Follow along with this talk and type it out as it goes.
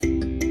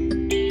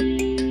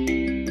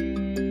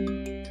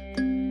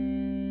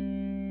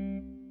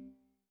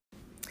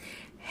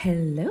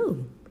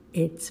Hello,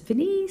 it's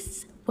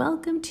Venice.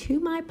 Welcome to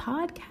my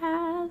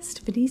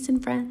podcast, Venice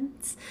and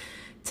Friends.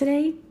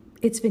 Today,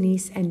 it's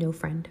Venice and no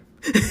friend.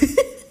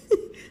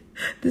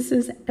 This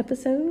is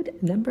episode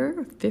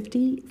number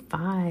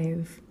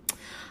 55.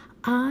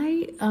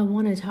 I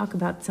want to talk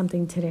about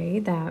something today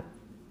that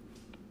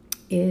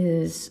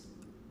is,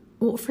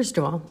 well, first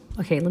of all,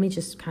 okay, let me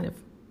just kind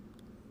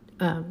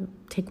of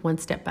take one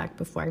step back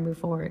before I move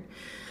forward.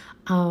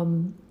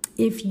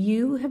 If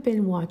you have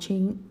been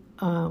watching,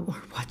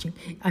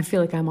 I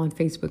feel like I'm on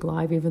Facebook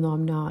Live, even though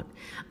I'm not.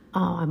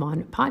 I'm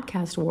on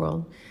Podcast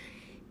World.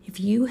 If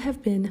you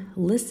have been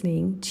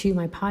listening to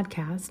my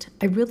podcast,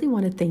 I really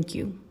want to thank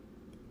you.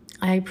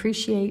 I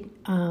appreciate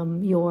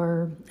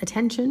your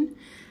attention.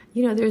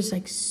 You know, there's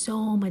like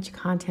so much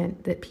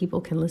content that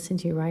people can listen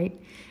to,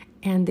 right?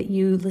 And that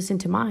you listen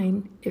to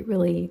mine, it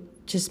really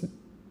just,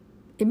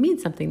 it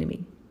means something to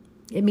me.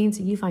 It means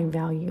that you find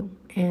value.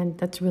 And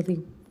that's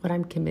really what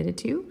I'm committed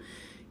to,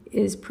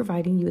 is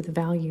providing you with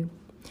value.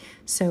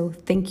 So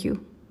thank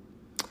you.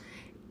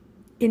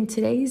 In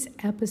today's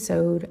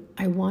episode,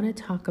 I want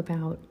to talk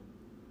about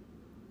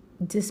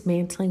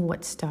dismantling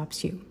what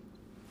stops you.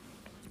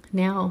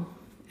 Now,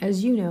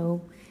 as you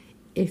know,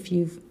 if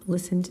you've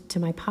listened to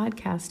my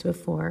podcast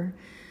before,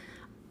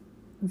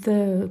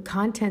 the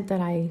content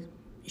that I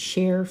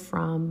share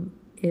from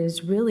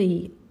is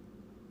really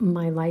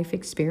my life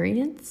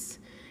experience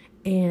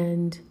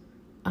and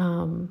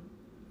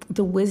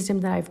the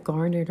wisdom that I've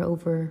garnered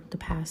over the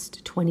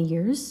past 20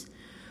 years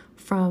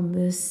from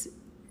this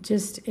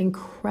just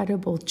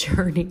incredible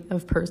journey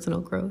of personal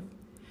growth.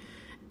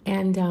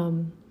 And,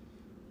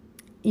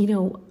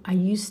 I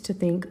used to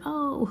think,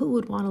 oh, who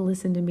would want to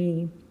listen to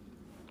me?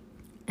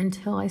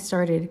 Until I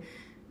started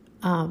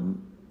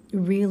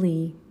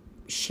really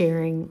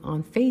sharing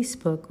on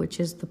Facebook, which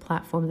is the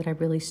platform that I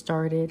really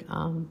started,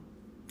 kind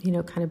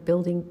of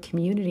building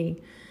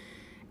community.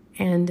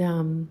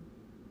 And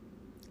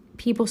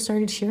people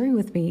started sharing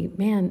with me,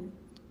 man,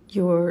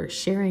 your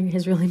sharing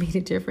has really made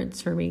a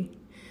difference for me.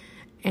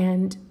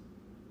 And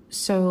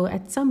so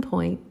at some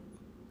point,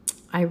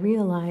 I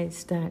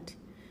realized that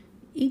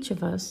each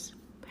of us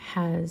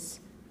has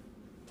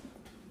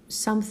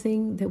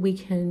something that we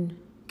can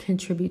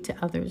contribute to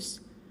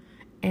others.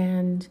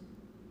 And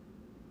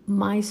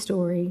my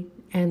story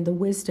and the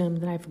wisdom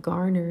that I've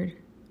garnered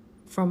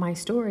from my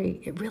story,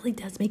 it really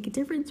does make a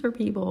difference for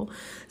people.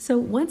 So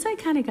once I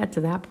kind of got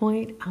to that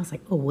point, I was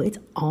like, oh, it's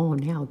on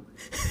now.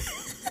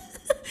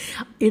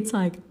 It's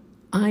like,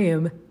 I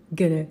am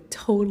going to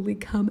totally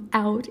come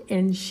out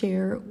and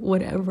share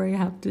whatever I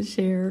have to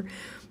share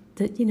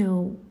that,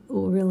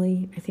 will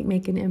really, I think,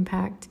 make an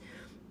impact.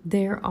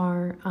 There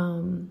are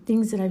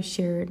things that I've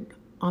shared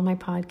on my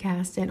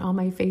podcast and on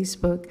my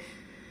Facebook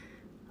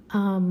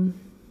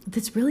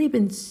that's really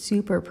been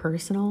super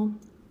personal.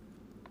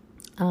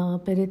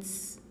 But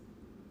it's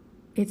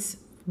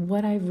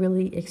what I've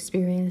really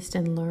experienced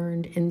and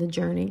learned in the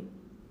journey.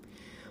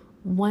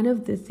 One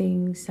of the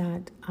things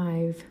that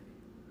I've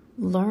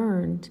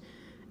learned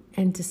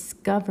and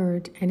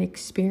discovered and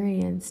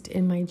experienced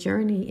in my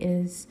journey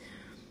is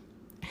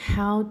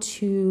how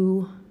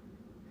to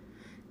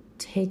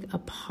take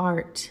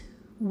apart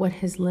what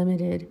has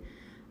limited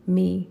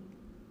me.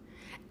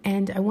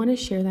 And I want to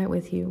share that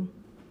with you.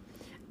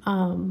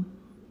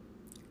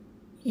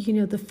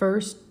 The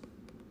first,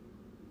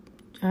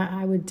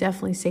 I would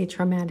definitely say,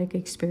 traumatic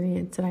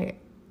experience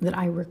that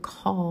I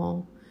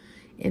recall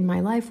in my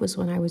life was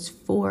when I was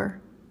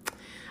 4.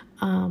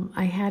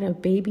 I had a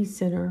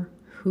babysitter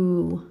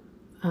who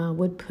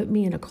would put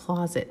me in a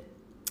closet,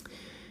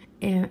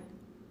 and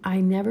I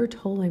never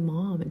told my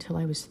mom until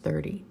I was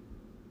 30.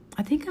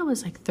 I think I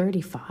was like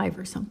 35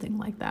 or something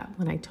like that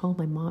when I told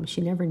my mom.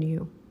 She never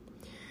knew.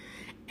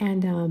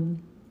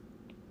 And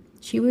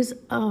she was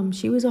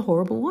a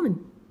horrible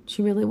woman.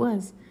 She really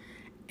was.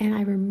 And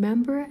I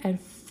remember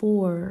at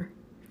 4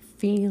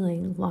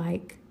 feeling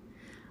like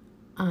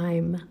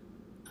I'm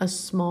a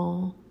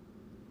small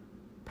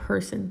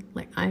person.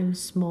 Like I'm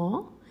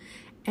small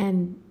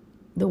and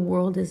the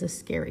world is a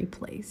scary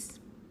place.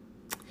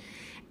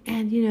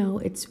 And,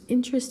 it's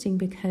interesting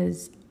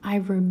because I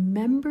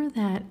remember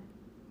that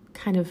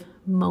kind of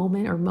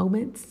moment or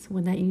moments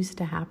when that used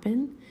to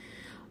happen.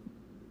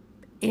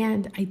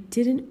 And I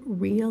didn't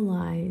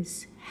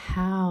realize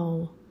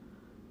how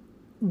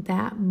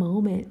that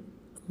moment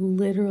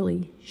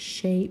literally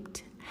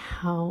shaped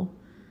how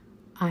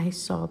I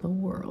saw the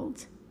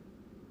world.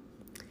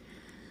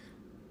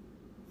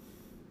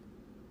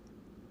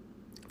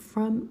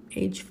 From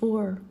age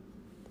 4,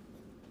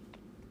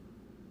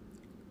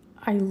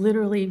 I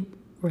literally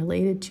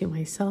related to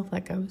myself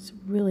like I was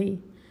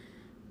really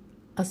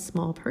a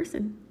small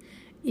person,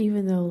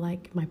 even though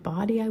like my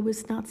body, I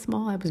was not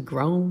small. I was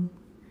grown.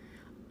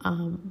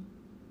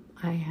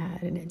 I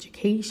had an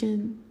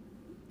education.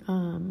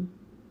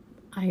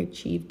 I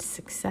achieved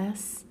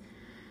success.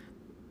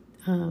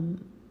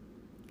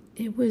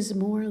 It was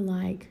more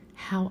like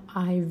how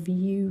I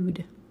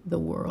viewed the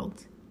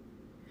world.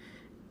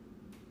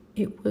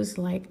 It was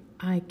like,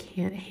 I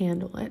can't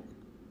handle it.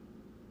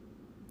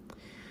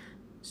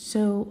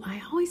 So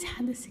I always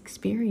had this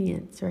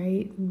experience,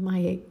 right?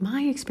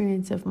 My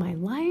experience of my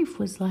life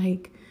was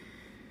like,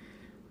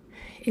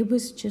 it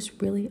was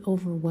just really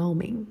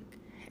overwhelming.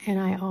 And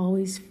I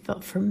always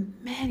felt for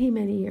many,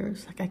 many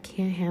years like I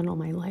can't handle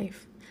my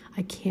life.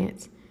 I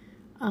can't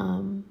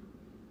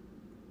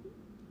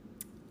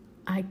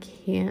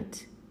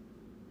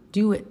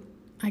do it.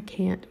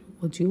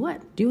 Do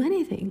what? Do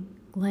anything.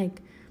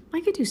 Like, I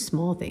could do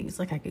small things,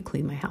 like I could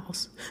clean my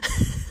house,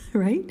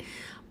 right?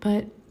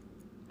 But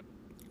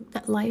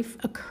that life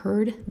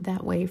occurred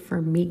that way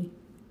for me.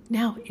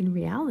 Now, in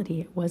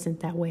reality, it wasn't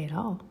that way at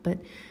all. But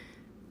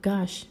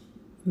gosh,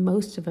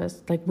 most of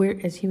us, like, we're,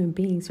 as human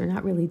beings, we're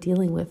not really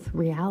dealing with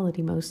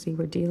reality mostly.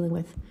 We're dealing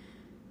with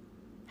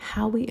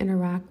how we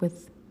interact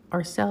with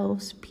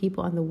ourselves,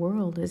 people, and the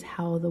world is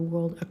how the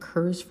world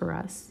occurs for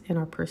us in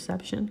our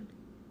perception.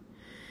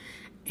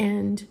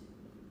 And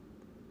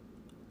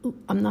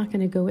I'm not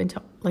going to go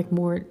into like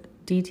more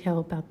detail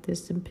about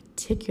this in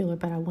particular,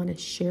 but I want to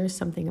share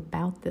something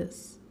about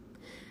this.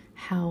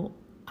 How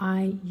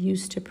I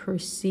used to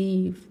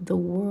perceive the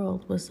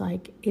world was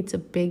like, it's a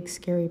big,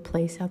 scary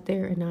place out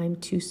there, and I'm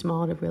too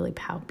small to really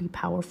be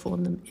powerful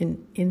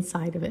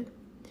inside of it.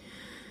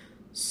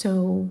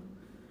 So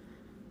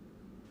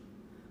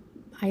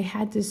I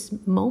had this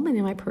moment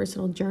in my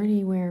personal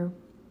journey where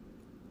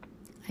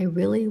I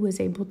really was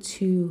able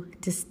to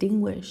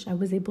distinguish. I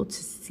was able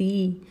to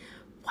see,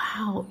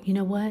 wow, you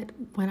know what?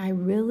 When I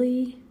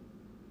really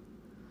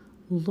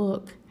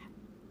look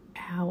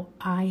how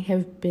I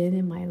have been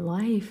in my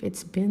life,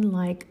 it's been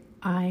like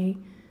I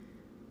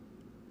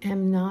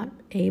am not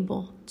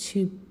able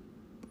to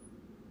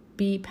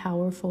be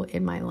powerful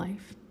in my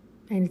life.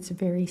 And it's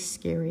very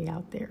scary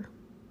out there.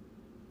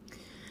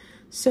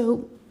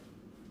 So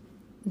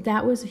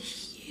that was a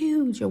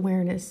huge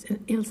awareness.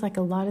 And it was like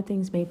a lot of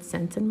things made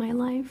sense in my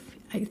life.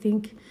 I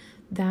think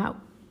that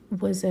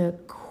was a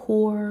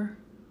core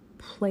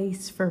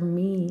place for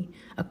me,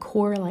 a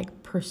core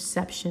like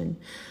perception.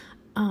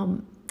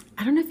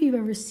 I don't know if you've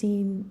ever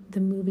seen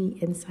the movie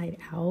Inside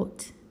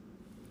Out,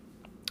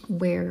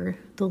 where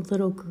the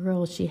little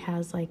girl, she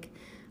has like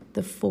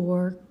the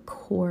 4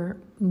 core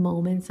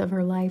moments of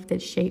her life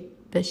that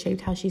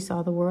shaped how she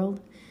saw the world.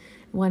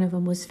 One of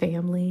them was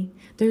family.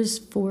 There's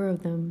 4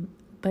 of them,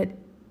 but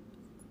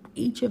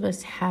each of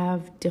us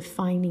have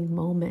defining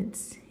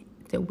moments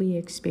that we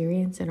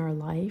experience in our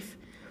life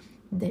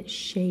that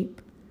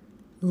shape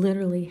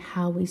literally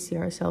how we see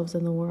ourselves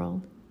in the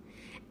world.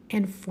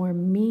 And for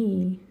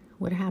me,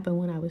 what happened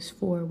when I was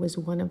 4 was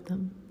one of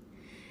them.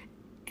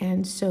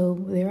 And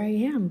so there I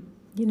am,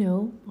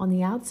 on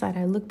the outside,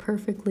 I look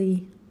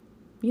perfectly,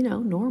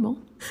 normal.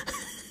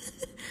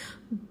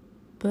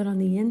 But on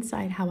the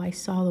inside, how I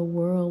saw the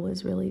world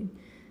was really,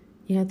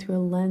 through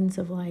a lens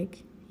of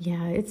like,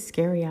 yeah, it's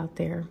scary out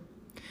there.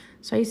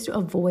 So I used to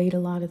avoid a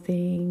lot of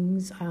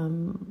things.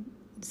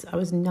 I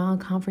was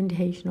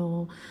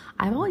non-confrontational.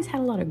 I've always had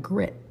a lot of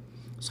grit.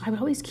 So I would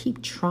always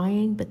keep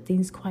trying, but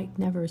things quite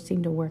never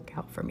seemed to work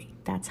out for me.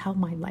 That's how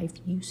my life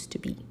used to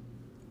be.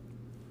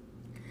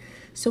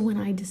 So when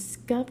I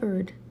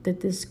discovered that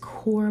this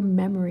core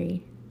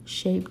memory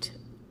shaped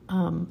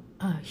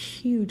a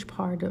huge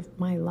part of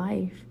my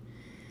life,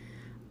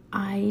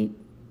 I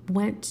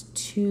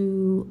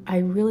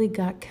really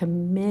got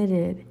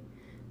committed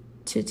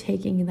to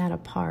taking that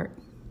apart.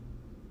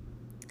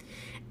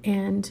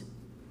 And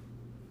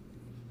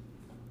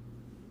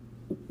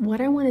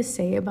what I want to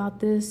say about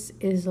this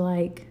is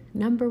like,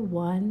 number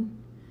one,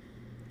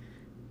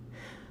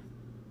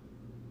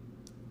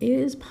 it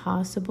is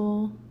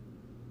possible,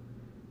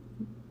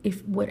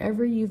 if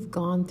whatever you've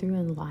gone through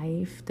in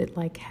life that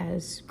like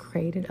has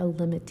created a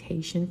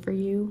limitation for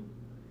you,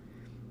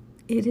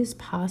 it is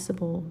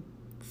possible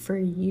for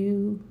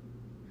you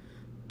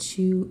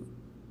to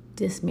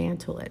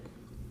dismantle it.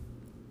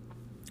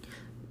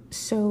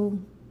 So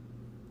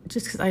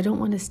just because I don't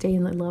want to stay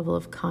in the level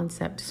of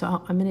concept,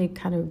 so I'm going to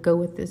kind of go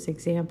with this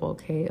example,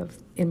 okay, of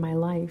in my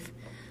life.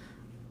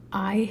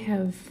 I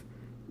have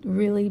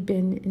really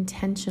been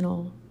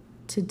intentional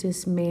to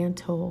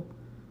dismantle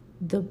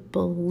the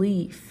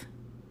belief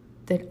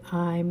that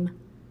I'm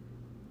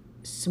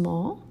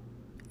small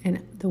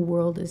and the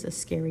world is a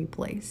scary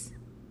place.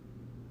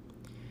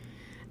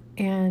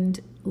 And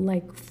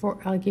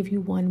I'll give you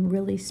one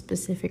really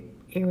specific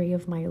area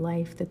of my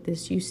life that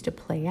this used to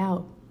play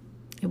out.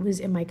 It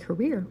was in my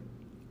career.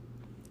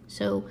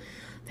 So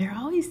there are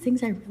always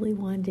things I really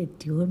wanted to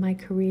do in my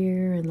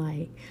career, and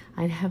like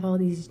I'd have all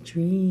these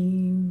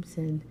dreams,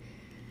 and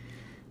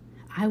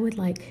I would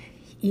like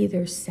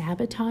either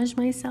sabotage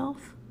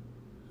myself,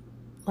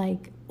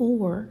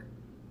 or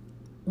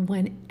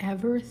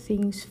whenever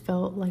things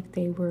felt like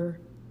they were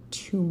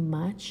too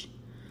much,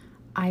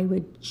 I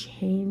would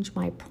change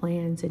my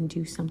plans and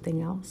do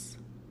something else.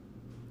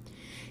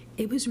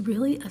 It was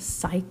really a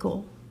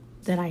cycle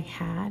that I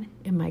had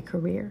in my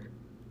career.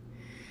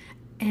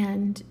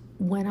 And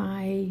when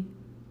I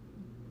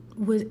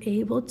was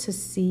able to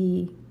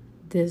see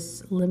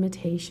this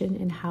limitation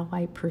in how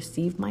I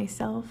perceive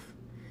myself,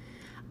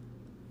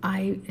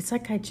 it's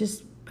like I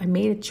I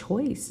made a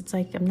choice. It's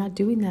like, I'm not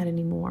doing that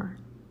anymore.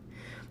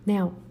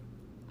 Now,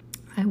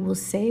 I will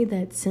say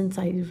that since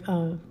I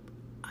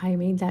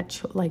made that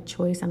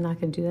choice, I'm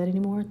not going to do that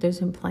anymore. There's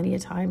been plenty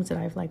of times that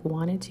I've like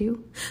wanted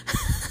to.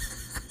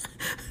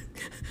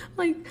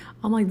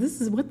 I'm like, this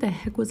is what the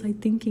heck was I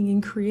thinking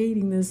in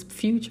creating this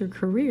future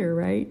career,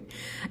 right?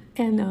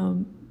 And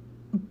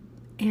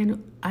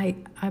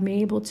I'm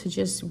able to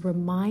just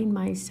remind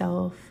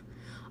myself,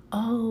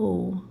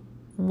 oh,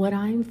 what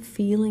I'm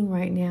feeling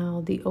right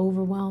now, the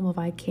overwhelm of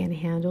I can't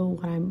handle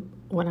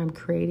what I'm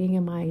creating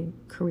in my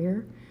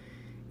career,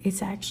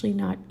 it's actually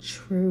not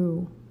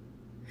true.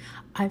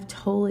 I've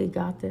totally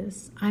got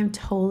this. I'm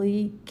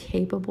totally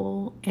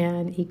capable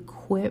and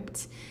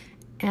equipped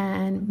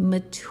and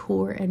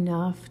mature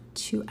enough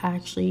to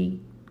actually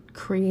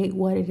create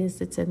what it is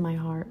that's in my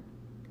heart.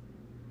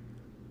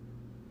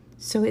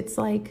 So it's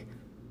like,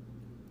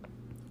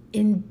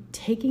 in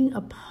taking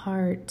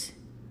apart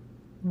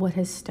what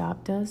has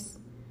stopped us,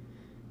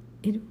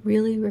 it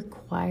really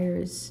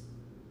requires,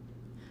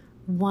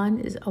 one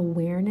is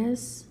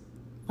awareness.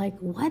 Like,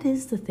 what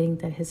is the thing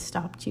that has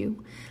stopped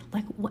you?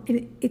 Like,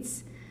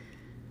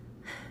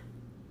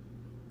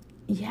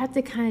 you have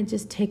to kind of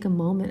just take a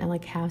moment and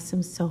like have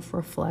some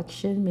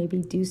self-reflection, maybe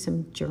do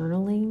some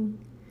journaling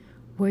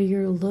where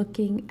you're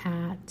looking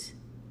at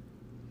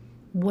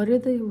what are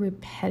the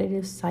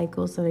repetitive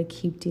cycles that I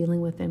keep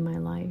dealing with in my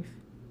life.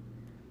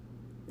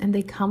 And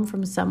they come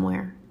from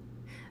somewhere.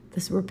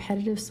 This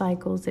repetitive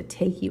cycles that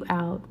take you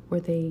out, where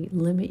they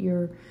limit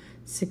your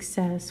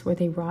success, where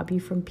they rob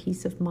you from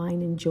peace of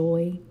mind and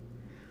joy,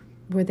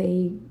 where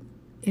they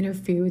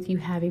interfere with you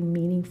having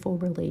meaningful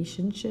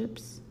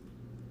relationships.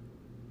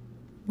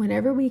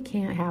 Whenever we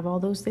can't have all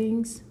those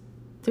things,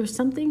 there's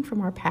something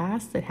from our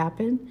past that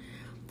happened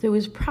that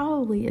was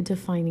probably a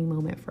defining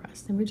moment for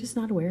us, and we're just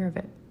not aware of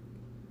it.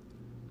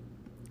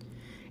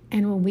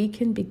 And when we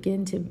can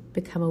begin to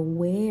become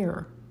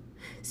aware,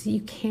 so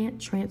you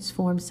can't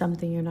transform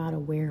something you're not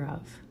aware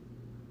of.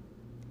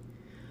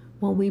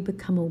 When we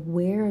become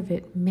aware of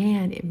it,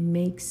 man,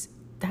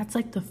 that's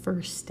like the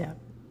first step.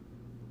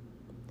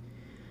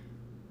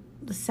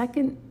 The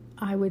second,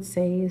 I would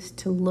say, is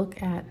to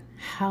look at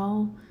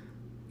how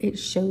it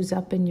shows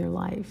up in your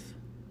life.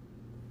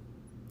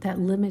 That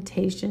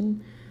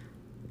limitation,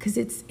 because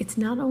it's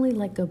not only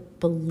like a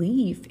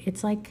belief,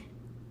 it's like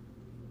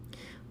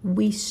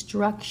we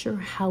structure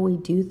how we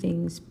do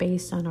things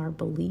based on our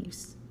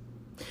beliefs.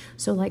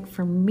 So like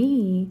for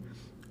me,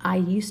 I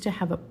used to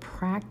have a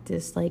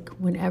practice, like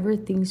whenever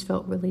things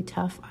felt really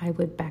tough, I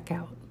would back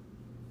out.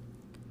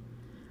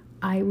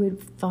 I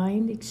would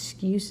find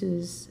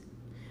excuses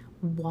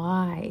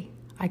why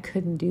I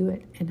couldn't do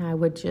it. And I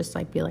would just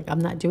like be like, I'm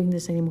not doing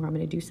this anymore. I'm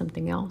going to do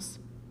something else.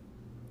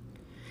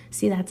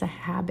 See, that's a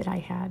habit I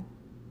had.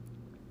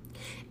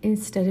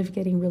 Instead of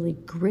getting really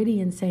gritty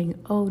and saying,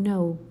 oh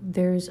no,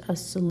 there's a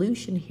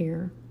solution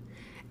here,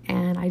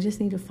 and I just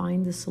need to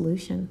find the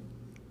solution.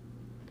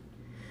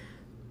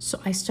 So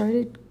I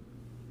started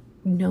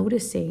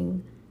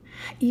noticing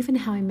even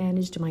how I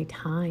managed my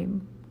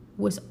time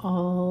was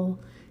all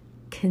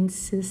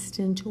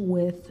consistent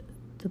with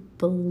the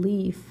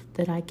belief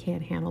that I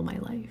can't handle my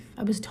life.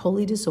 I was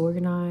totally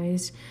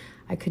disorganized.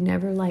 I could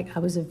never I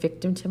was a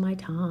victim to my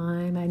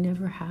time. I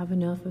never have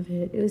enough of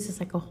it. It was just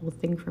like a whole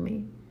thing for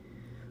me.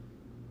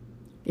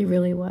 It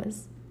really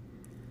was.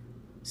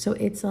 So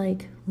it's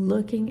like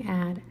looking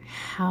at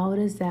how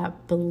does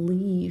that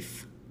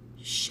belief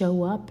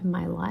show up in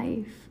my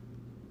life,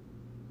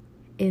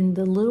 in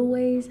the little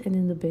ways and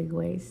in the big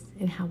ways,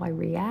 in how I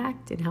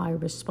react and how I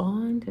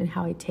respond and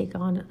how I take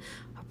on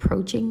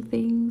approaching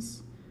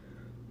things.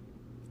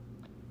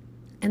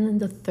 And then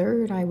the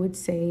third, I would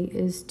say,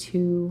 is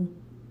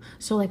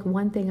so like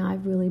one thing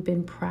I've really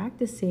been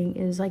practicing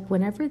is like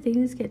whenever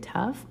things get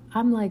tough,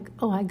 I'm like,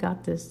 oh, I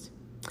got this.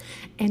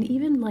 And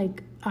even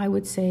like I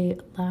would say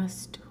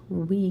last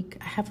week,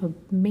 I have a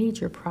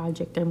major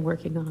project I'm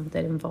working on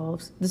that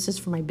involves, this is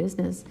for my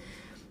business,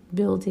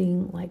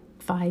 building like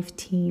 5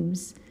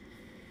 teams.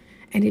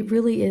 And it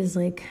really is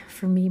like,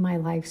 for me, my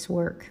life's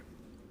work.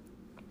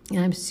 And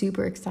I'm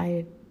super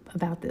excited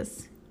about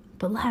this.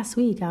 But last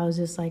week I was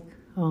just like,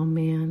 oh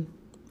man,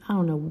 I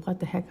don't know what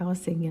the heck I was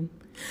thinking.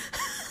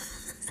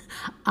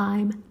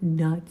 I'm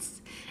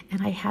nuts.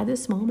 And I had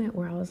this moment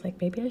where I was like,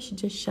 maybe I should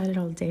just shut it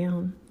all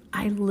down.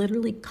 I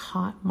literally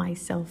caught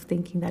myself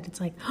thinking that. It's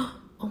like,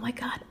 oh my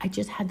God, I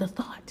just had the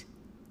thought.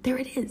 There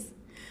it is.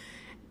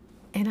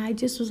 And I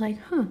just was like,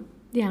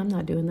 yeah, I'm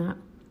not doing that.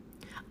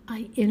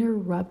 I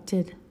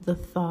interrupted the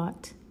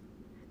thought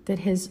that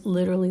has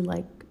literally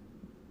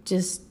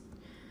just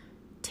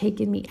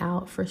taken me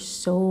out for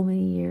so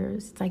many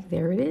years. It's like,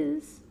 there it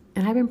is.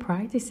 And I've been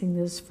practicing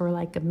this for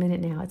a minute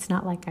now. It's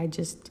not like I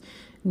just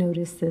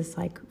noticed this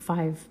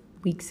 5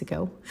 weeks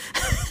ago.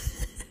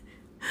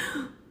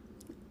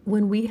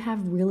 When we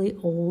have really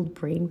old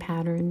brain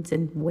patterns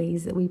and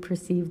ways that we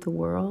perceive the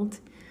world,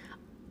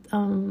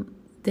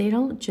 they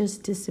don't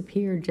just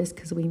disappear just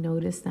because we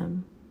notice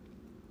them.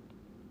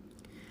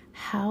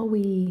 How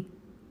we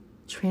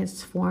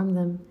transform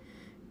them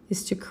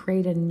is to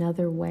create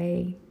another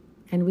way.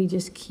 And we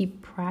just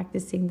keep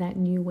practicing that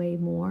new way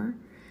more,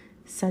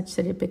 such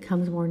that it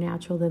becomes more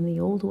natural than the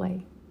old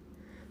way.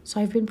 So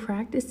I've been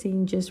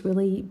practicing just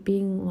really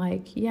being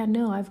like, yeah,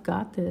 no, I've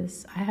got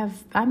this.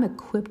 I'm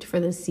equipped for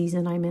the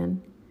season I'm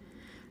in.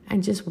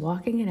 And just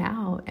walking it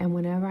out. And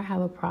whenever I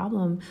have a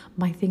problem,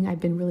 my thing I've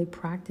been really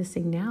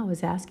practicing now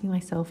is asking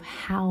myself,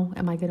 how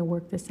am I going to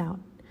work this out?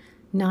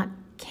 Not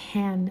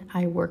can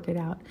I work it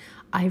out?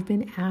 I've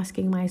been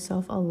asking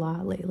myself a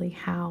lot lately,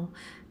 how?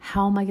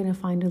 How am I going to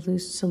find a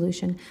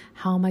solution?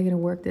 How am I going to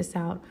work this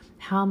out?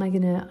 How am I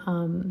going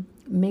to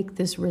make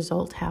this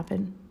result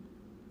happen?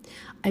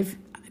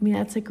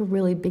 That's like a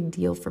really big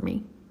deal for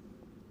me.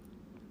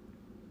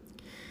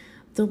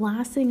 The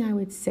last thing I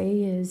would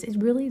say is it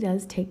really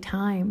does take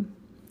time.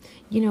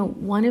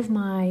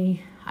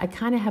 I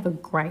kind of have a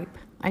gripe.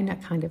 I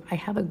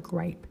have a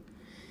gripe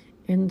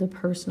in the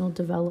personal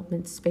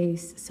development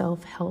space,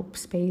 self-help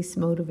space,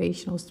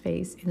 motivational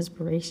space,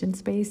 inspiration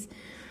space.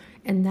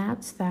 And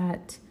that's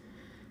that.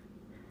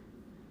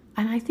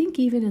 And I think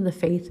even in the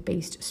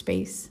faith-based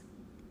space,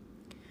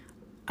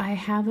 I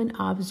have an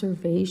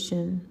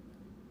observation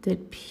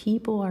that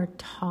people are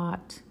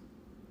taught.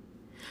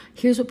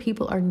 Here's what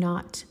people are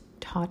not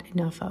taught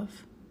enough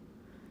of.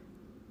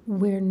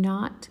 We're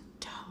not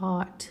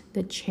taught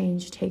that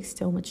change takes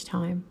so much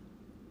time,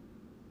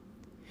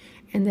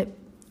 and that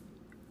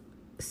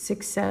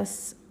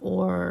success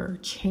or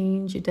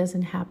change, it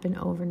doesn't happen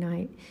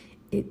overnight.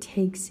 It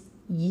takes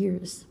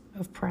years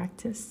of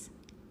practice.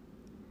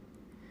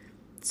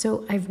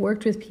 So I've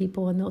worked with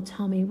people and they'll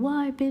tell me, well,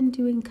 I've been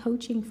doing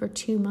coaching for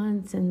 2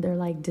 months, and they're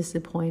like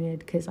disappointed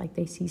because like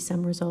they see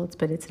some results,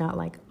 but it's not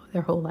like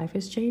their whole life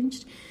has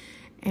changed.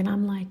 And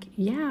I'm like,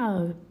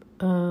 yeah,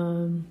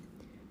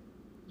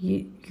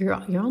 you're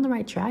on the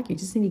right track. You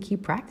just need to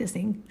keep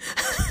practicing.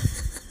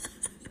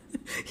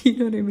 You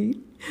know what I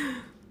mean?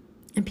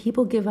 And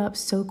people give up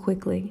so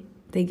quickly.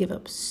 They give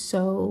up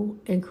so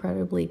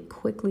incredibly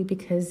quickly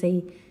because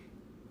they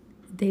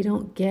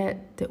don't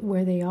get that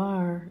where they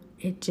are.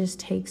 It just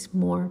takes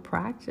more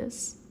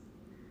practice.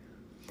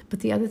 But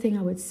the other thing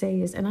I would say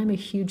is, and I'm a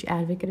huge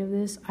advocate of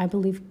this, I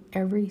believe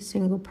every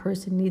single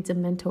person needs a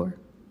mentor.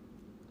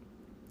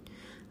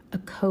 A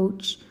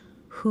coach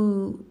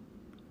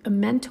a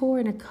mentor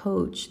and a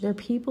coach, they're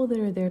people that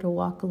are there to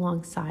walk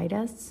alongside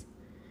us.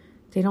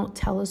 They don't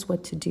tell us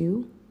what to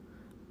do,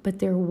 but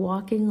they're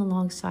walking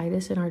alongside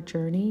us in our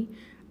journey,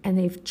 and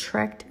they've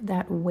trekked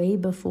that way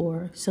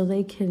before, so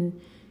they can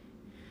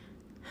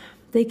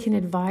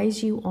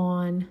advise you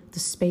on the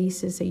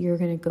spaces that you're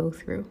going to go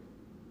through.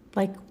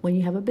 Like when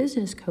you have a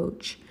business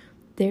coach,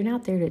 they're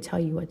not there to tell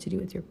you what to do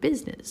with your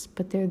business,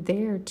 but they're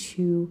there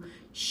to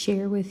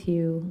share with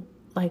you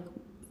like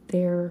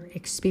their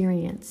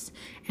experience,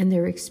 and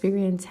their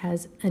experience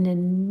has an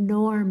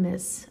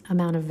enormous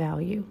amount of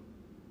value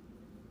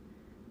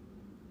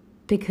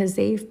because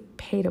they've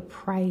paid a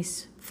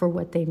price for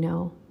what they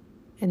know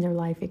in their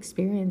life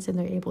experience, and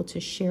they're able to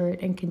share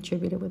it and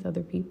contribute it with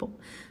other people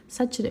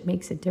such that it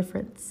makes a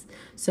difference.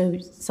 So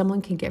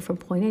someone can get from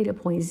point A to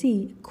point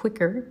Z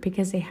quicker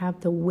because they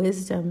have the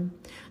wisdom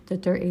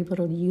that they're able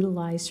to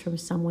utilize from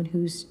someone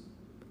who's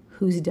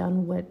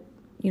done what,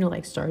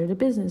 like started a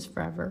business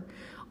forever,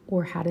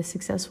 or had a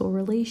successful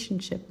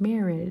relationship,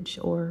 marriage,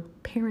 or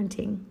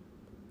parenting.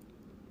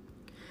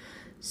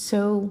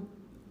 So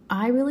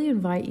I really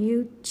invite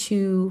you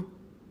to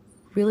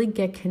really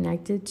get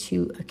connected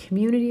to a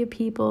community of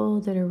people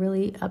that are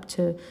really up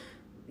to,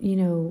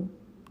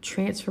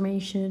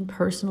 transformation,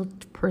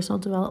 personal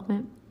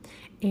development,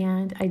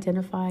 and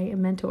identify a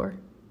mentor.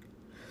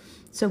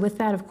 So with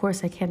that, of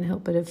course, I can't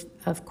help but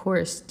of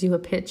course do a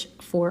pitch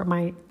for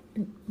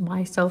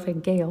myself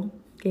and Gail.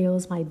 Gail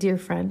is my dear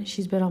friend.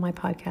 She's been on my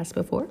podcast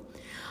before,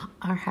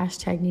 our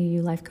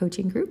 #NewYou Life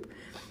Coaching group.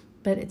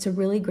 But it's a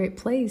really great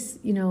place.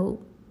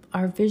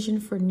 Our vision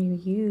for New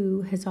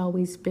You has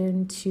always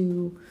been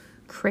to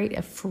create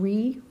a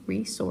free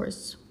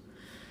resource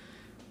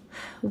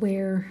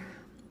where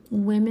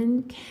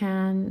women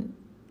can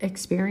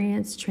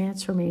experience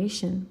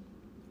transformation.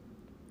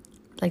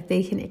 Like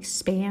they can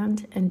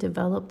expand and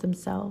develop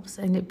themselves,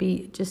 and it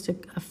be just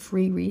a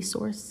free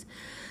resource.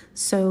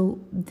 So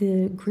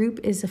the group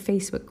is a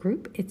Facebook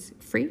group. It's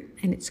free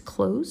and it's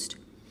closed.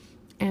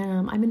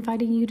 I'm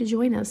inviting you to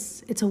join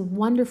us. It's a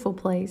wonderful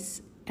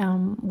place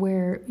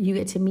where you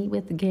get to meet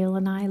with Gail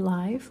and I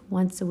live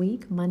once a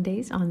week,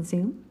 Mondays on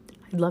Zoom.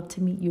 I'd love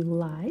to meet you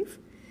live.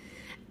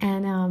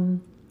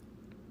 And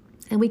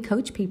we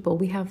coach people.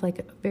 We have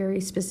like very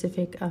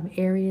specific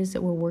areas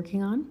that we're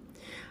working on.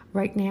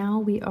 Right now,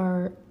 we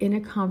are in a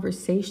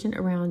conversation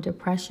around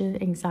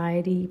depression,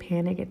 anxiety,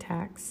 panic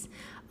attacks.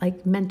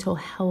 Like mental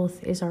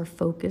health is our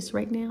focus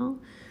right now,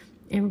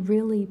 and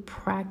really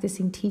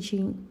practicing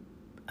teaching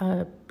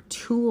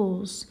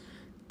tools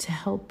to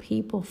help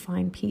people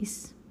find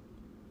peace,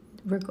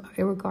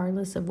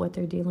 regardless of what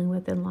they're dealing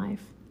with in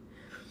life.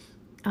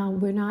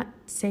 We're not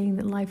saying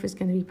that life is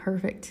going to be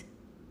perfect,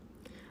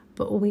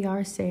 but what we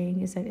are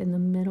saying is that in the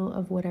middle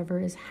of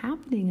whatever is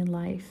happening in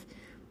life,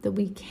 that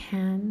we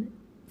can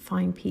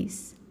find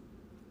peace,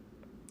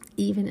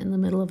 even in the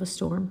middle of a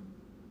storm.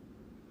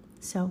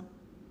 So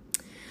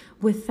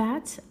with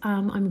that,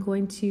 I'm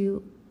going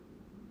to,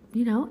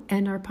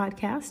 end our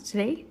podcast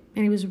today.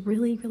 And it was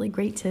really, really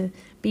great to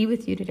be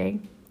with you today.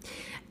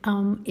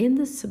 In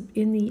the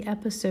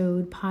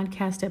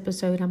podcast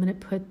episode, I'm going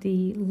to put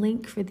the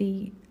link for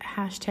the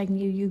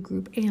 #NewYou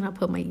group, and I'll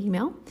put my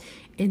email,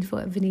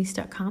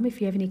 info@venice.com. If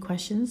you have any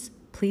questions,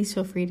 please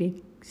feel free to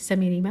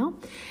send me an email.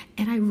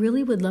 And I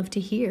really would love to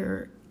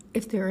hear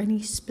if there are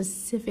any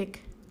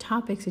specific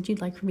topics that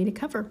you'd like for me to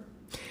cover.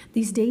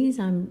 These days,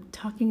 I'm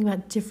talking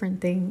about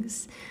different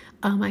things.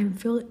 I'm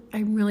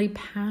really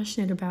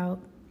passionate about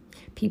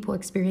people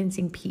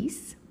experiencing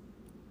peace.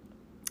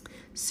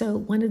 So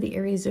one of the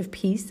areas of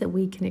peace that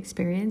we can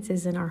experience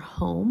is in our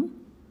home.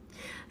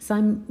 So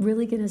I'm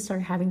really going to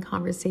start having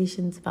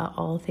conversations about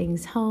all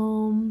things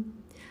home,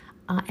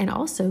 and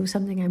also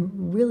something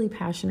I'm really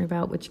passionate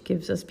about, which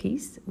gives us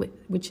peace,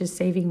 which is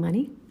saving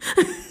money.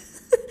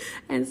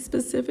 And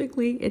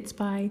specifically, it's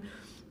by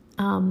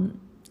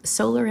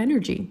solar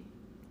energy.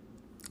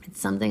 It's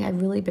something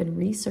I've really been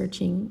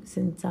researching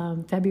since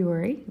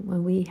February,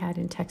 when we had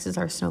in Texas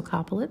our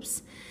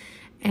snowcopalypse.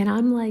 And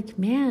I'm like,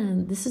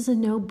 man, this is a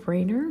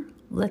no-brainer.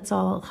 Let's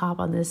all hop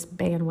on this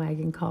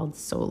bandwagon called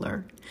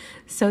solar.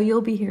 So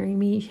you'll be hearing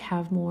me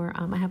have more.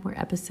 I have more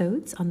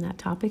episodes on that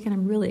topic, and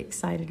I'm really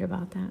excited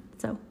about that.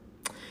 So,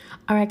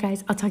 all right,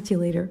 guys, I'll talk to you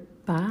later.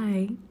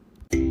 Bye.